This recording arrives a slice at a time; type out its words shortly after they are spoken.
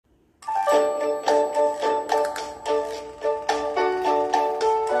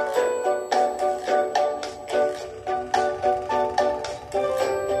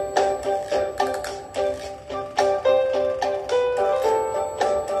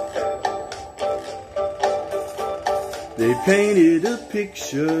They painted a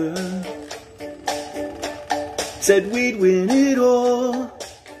picture, said we'd win it all.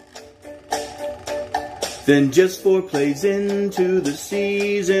 Then just 4 plays into the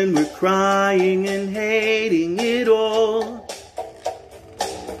season, we're crying and hating it all.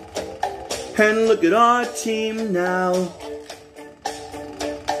 And look at our team now,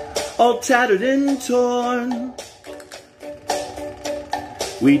 all tattered and torn.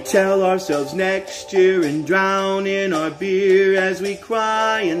 We tell ourselves next year and drown in our beer as we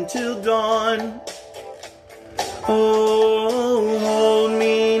cry until dawn. Oh, hold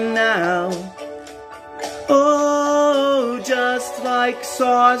me now. Oh, just like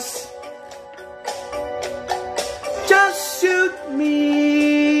sauce. Just shoot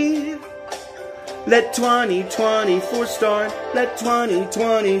me. Let 2024 start. Let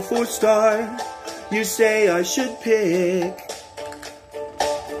 2024 start. You say I should pick.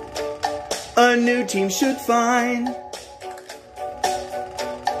 A new team should find.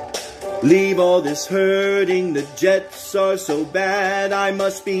 Leave all this hurting. The Jets are so bad. I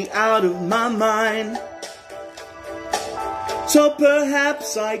must be out of my mind. So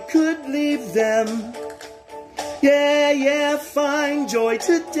perhaps I could leave them. Yeah, find joy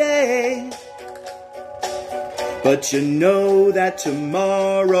today. But you know that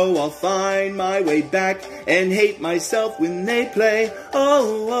tomorrow I'll find my way back and hate myself when they play.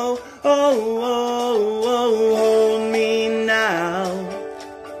 Oh, hold me now.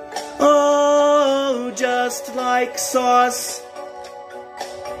 Oh, just like sauce.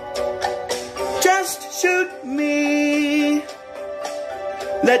 Just shoot me.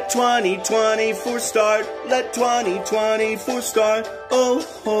 Let 2024 start. Let 2024 start. Oh,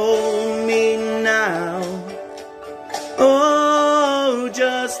 hold me now. Oh,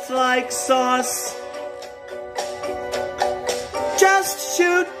 just like sauce. Just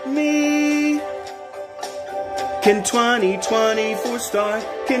shoot me. Can 2024 start?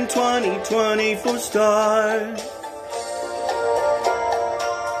 Can 2024 start?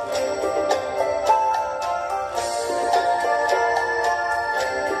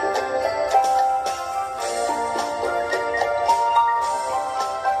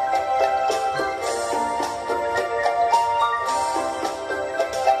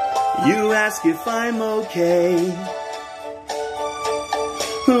 You ask if I'm okay.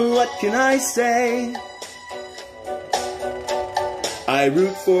 What can I say? I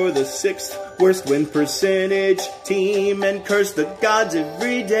root for the 6th worst win percentage team and curse the gods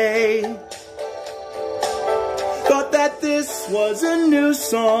every day. Thought that this was a new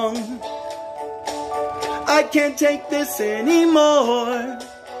song. I can't take this anymore.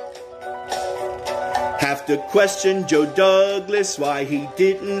 Have to question Joe Douglas why he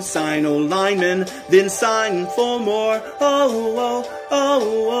didn't sign O linemen, then sign for more. Oh,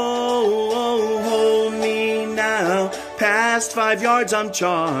 hold me now. Past 5 yards I'm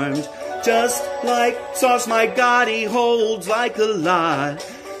charmed. Just like sauce, my God, he holds like a lot.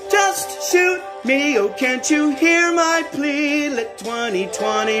 Just shoot me, oh can't you hear my plea? Let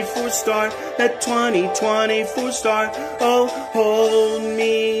 2024 start. Let 2024 start. Oh, hold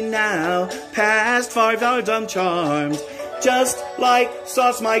me now. Past 5 yards I'm charmed. Just like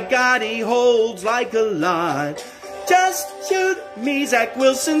sauce, my God, he holds like a lot. Just shoot me, Zach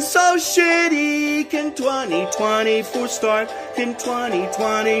Wilson, so shitty. Can 2024 start? Can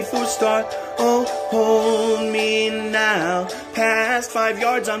 2024 start? Oh, hold me now. Past 5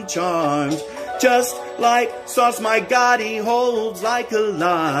 yards I'm charmed. Just like sauce, my God, he holds like a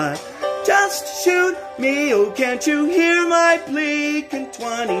lot. Just shoot me, oh can't you hear my plea? Can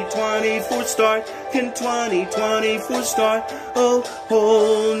 2024 start? Can 2024 start? Oh,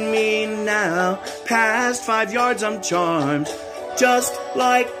 hold me now. Past 5 yards I'm charmed. Just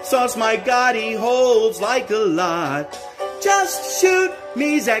like sauce, my God, he holds like a lot. Just shoot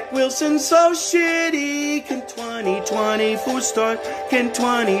me, Zach Wilson, so shitty. Can 2024 start? Can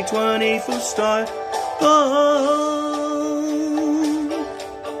 2024 start? Oh.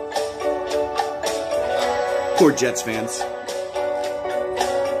 Poor Jets fans.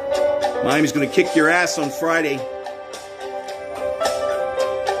 Miami's going to kick your ass on Friday.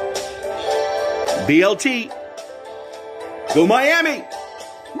 BLT. Go Miami.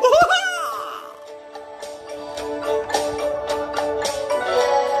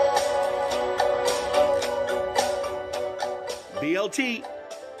 BLT.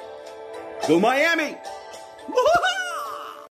 Go Miami.